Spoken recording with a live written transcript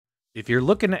If you're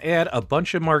looking to add a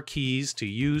bunch of marquees to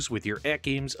use with your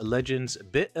AtGames Legends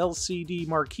BitLCD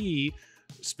marquee,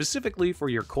 specifically for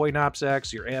your CoinOps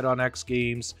X, your Add-on X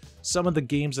games, some of the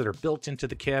games that are built into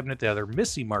the cabinet that are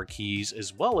missing marquees,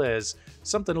 as well as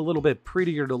something a little bit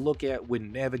prettier to look at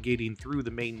when navigating through the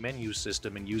main menu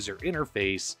system and user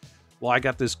interface, well, I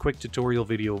got this quick tutorial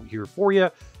video here for you.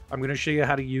 I'm going to show you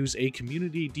how to use a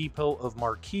community depot of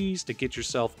marquees to get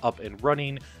yourself up and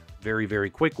running very, very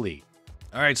quickly.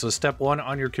 All right, so step one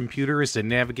on your computer is to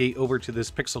navigate over to this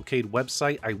Pixelcade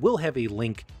website. I will have a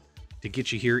link to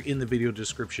get you here in the video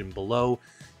description below.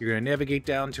 You're going to navigate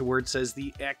down to where it says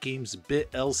the AtGames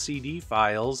BitLCD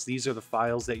files. These are the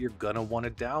files that you're going to want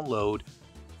to download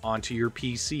onto your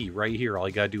PC right here. All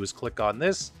you got to do is click on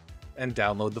this and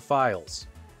download the files.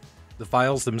 The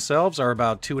files themselves are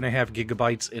about 2.5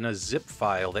 gigabytes in a zip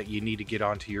file that you need to get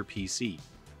onto your PC.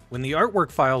 When the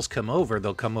artwork files come over,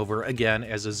 they'll come over again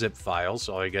as a zip file,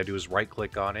 so all you gotta do is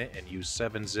right-click on it and use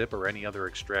 7-zip or any other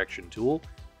extraction tool,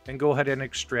 and go ahead and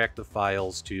extract the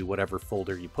files to whatever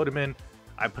folder you put them in.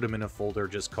 I put them in a folder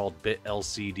just called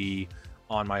BitLCD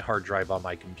on my hard drive on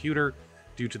my computer.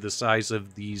 Due to the size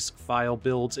of these file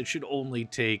builds, it should only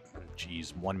take,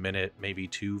 1 minute, maybe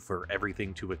 2 for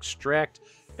everything to extract,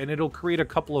 and it'll create a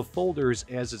couple of folders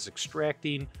as it's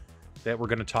extracting that we're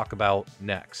gonna talk about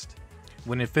next.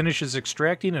 When it finishes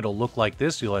extracting, it'll look like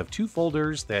this. You'll have 2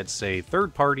 folders that say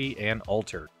third party and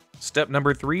altered. Step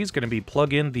number 3 is going to be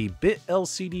plug in the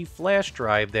BitLCD flash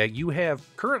drive that you have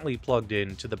currently plugged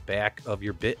in to the back of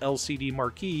your BitLCD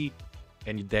marquee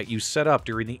and that you set up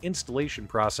during the installation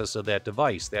process of that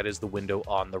device. That is the window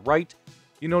on the right.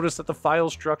 You notice that the file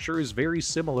structure is very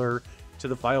similar to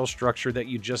the file structure that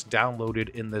you just downloaded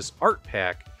in this art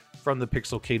pack from the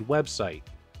Pixelcade website.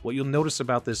 What you'll notice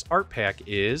about this art pack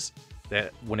is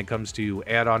that when it comes to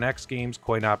Add-on X games,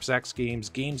 CoinOps X games,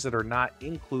 games that are not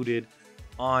included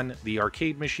on the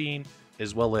arcade machine,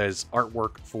 as well as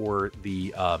artwork for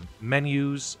the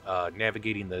menus,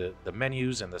 navigating the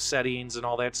menus and the settings and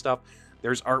all that stuff,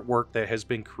 there's artwork that has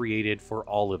been created for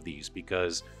all of these,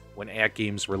 because when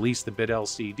AtGames released the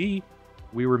BitLCD,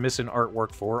 we were missing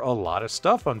artwork for a lot of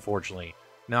stuff, unfortunately.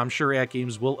 Now, I'm sure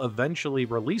AtGames will eventually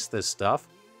release this stuff,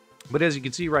 but as you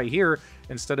can see right here,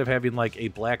 instead of having like a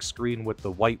black screen with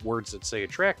the white words that say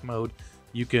attract mode,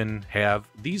 you can have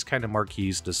these kind of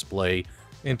marquees display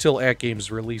until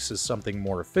AtGames releases something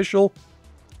more official.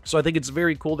 So I think it's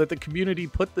very cool that the community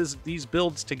put these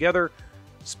builds together,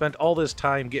 spent all this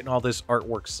time getting all this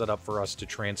artwork set up for us to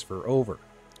transfer over.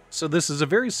 So this is a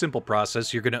very simple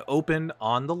process. You're going to open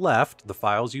on the left the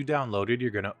files you downloaded. You're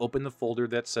going to open the folder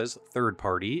that says third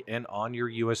party, and on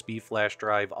your USB flash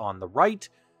drive on the right,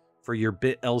 for your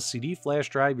BitLCD flash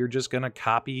drive, you're just going to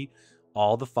copy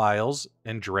all the files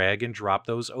and drag and drop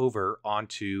those over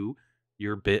onto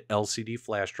your BitLCD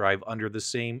flash drive under the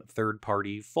same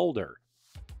third-party folder.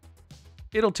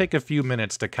 It'll take a few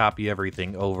minutes to copy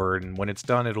everything over, and when it's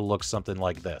done, it'll look something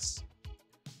like this.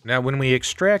 Now, when we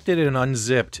extracted and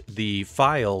unzipped the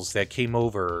files that came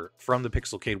over from the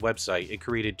Pixelcade website, it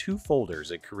created 2 folders.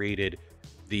 It created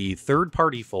the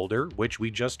third-party folder, which we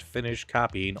just finished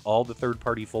copying all the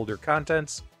third-party folder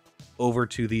contents over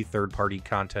to the third-party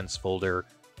contents folder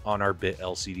on our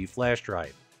BitLCD flash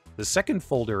drive. The second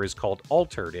folder is called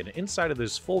Altered, and inside of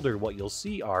this folder, what you'll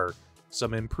see are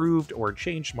some improved or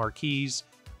changed marquees.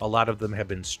 A lot of them have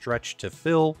been stretched to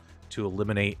fill to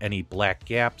eliminate any black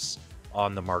gaps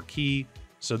on the marquee.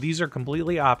 So these are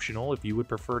completely optional if you would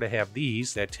prefer to have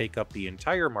these that take up the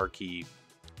entire marquee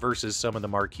versus some of the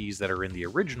marquees that are in the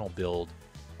original build.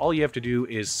 All you have to do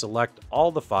is select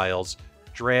all the files,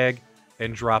 drag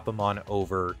and drop them on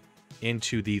over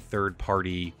into the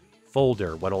third-party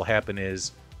folder. What'll happen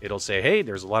is it'll say, hey,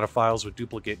 there's a lot of files with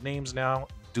duplicate names now.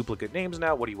 What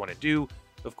do you want to do?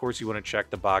 Of course, you want to check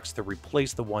the box to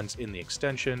replace the ones in the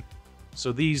extension.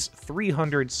 So these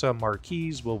 300 some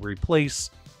marquees will replace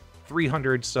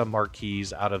 300 some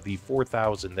marquees out of the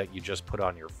 4,000 that you just put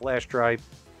on your flash drive.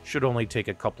 Should only take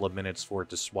a couple of minutes for it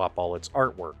to swap all its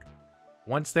artwork.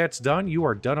 Once that's done, you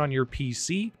are done on your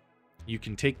PC. You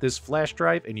can take this flash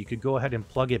drive and you could go ahead and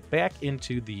plug it back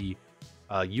into the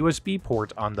USB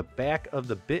port on the back of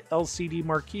the BitLCD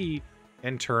marquee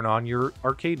and turn on your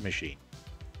arcade machine.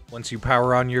 Once you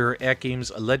power on your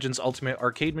AtGames Legends Ultimate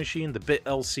Arcade Machine, the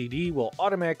BitLCD will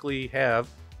automatically have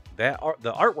the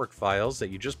artwork files that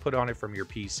you just put on it from your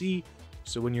PC.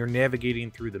 So when you're navigating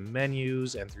through the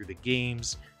menus and through the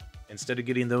games, instead of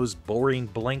getting those boring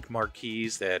blank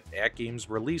marquees that AtGames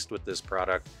released with this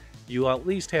product, you'll at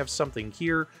least have something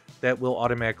here that will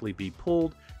automatically be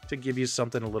pulled to give you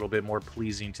something a little bit more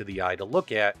pleasing to the eye to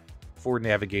look at for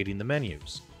navigating the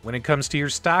menus. When it comes to your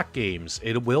stock games,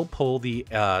 it will pull the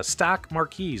stock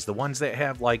marquees, the ones that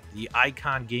have like the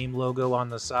icon game logo on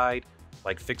the side,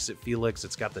 like Fix It Felix.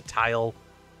 It's got the tile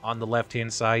on the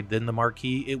left-hand side, then the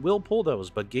marquee. It will pull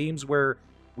those, but games where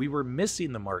we were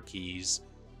missing the marquees,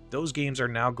 those games are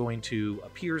now going to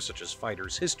appear, such as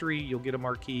Fighter's History. You'll get a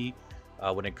marquee.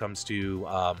 When it comes to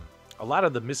a lot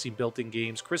of the missing built-in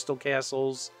games, Crystal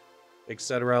Castles,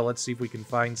 etc. Let's see if we can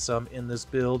find some in this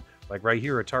build. Like right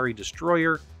here, Atari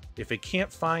Destroyer. If it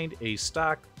can't find a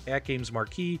stock AtGames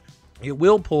marquee, it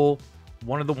will pull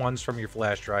one of the ones from your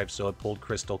flash drive. So it pulled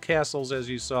Crystal Castles, as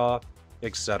you saw,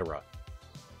 etc.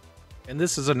 And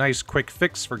this is a nice quick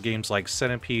fix for games like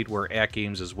Centipede, where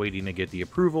AtGames is waiting to get the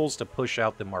approvals to push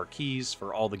out the marquees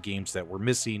for all the games that were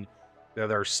missing that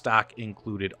are stock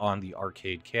included on the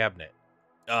arcade cabinet.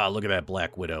 Ah, look at that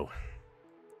Black Widow.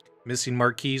 Missing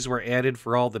marquees were added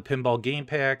for all the pinball game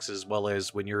packs, as well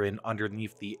as when you're in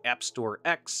underneath the App Store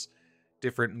X.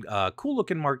 Different cool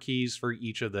looking marquees for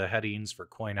each of the headings for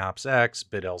CoinOps X,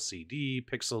 BitLCD,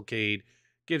 Pixelcade.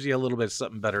 Gives you a little bit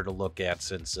something better to look at,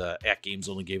 since AtGames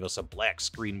only gave us a black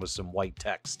screen with some white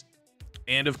text.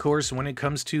 And of course, when it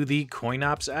comes to the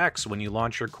CoinOps X, when you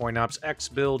launch your CoinOps X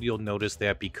build, you'll notice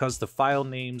that because the file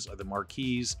names of the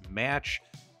marquees match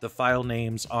the file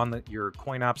names on your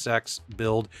CoinOps X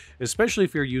build, especially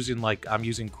if you're using, like I'm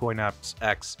using CoinOps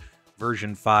X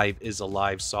version 5 is a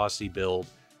live saucy build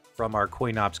from our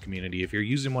CoinOps community. If you're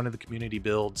using one of the community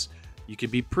builds, you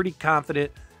can be pretty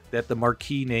confident that the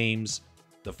marquee names,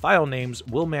 the file names,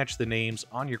 will match the names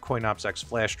on your CoinOps X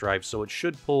flash drive, so it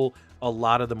should pull a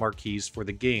lot of the marquees for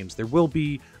the games. There will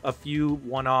be a few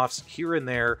one-offs here and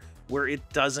there where it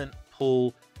doesn't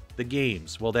pull the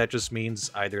games. Well, that just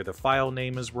means either the file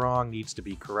name is wrong, needs to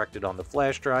be corrected on the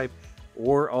flash drive,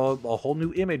 or a whole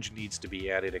new image needs to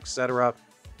be added, etc.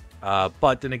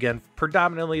 But then again,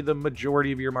 predominantly the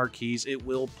majority of your marquees, it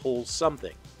will pull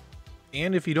something.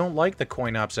 And if you don't like the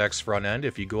CoinOps X front end,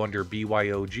 if you go under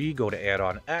BYOG, go to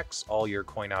Add-on X, all your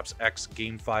CoinOps X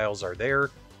game files are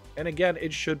there. And again,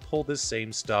 it should pull the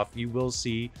same stuff. You will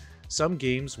see some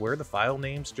games where the file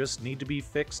names just need to be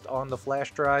fixed on the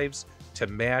flash drives to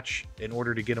match in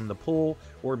order to get them to pull,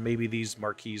 or maybe these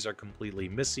marquees are completely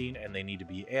missing and they need to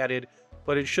be added,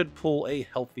 but it should pull a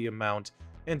healthy amount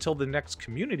until the next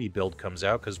community build comes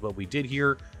out, because what we did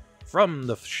hear from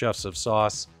the Chefs of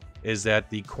Sauce is that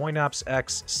the CoinOps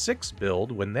X6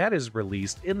 build, when that is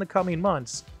released in the coming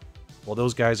months, well,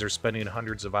 those guys are spending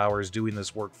hundreds of hours doing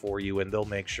this work for you, and they'll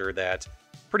make sure that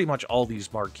pretty much all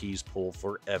these marquees pull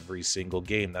for every single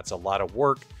game. That's a lot of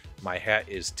work. My hat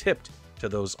is tipped to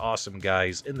those awesome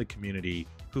guys in the community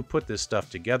who put this stuff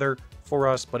together for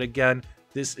us. But again,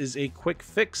 this is a quick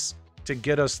fix to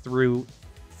get us through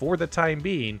for the time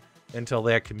being until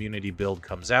that community build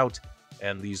comes out,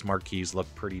 and these marquees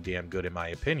look pretty damn good in my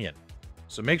opinion.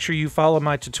 So make sure you follow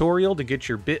my tutorial to get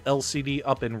your BitLCD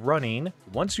up and running.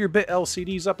 Once your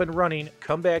BitLCD is up and running,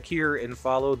 come back here and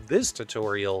follow this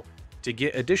tutorial to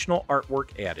get additional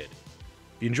artwork added.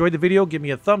 If you enjoyed the video, give me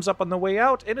a thumbs up on the way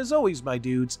out, and as always, my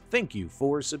dudes, thank you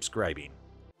for subscribing.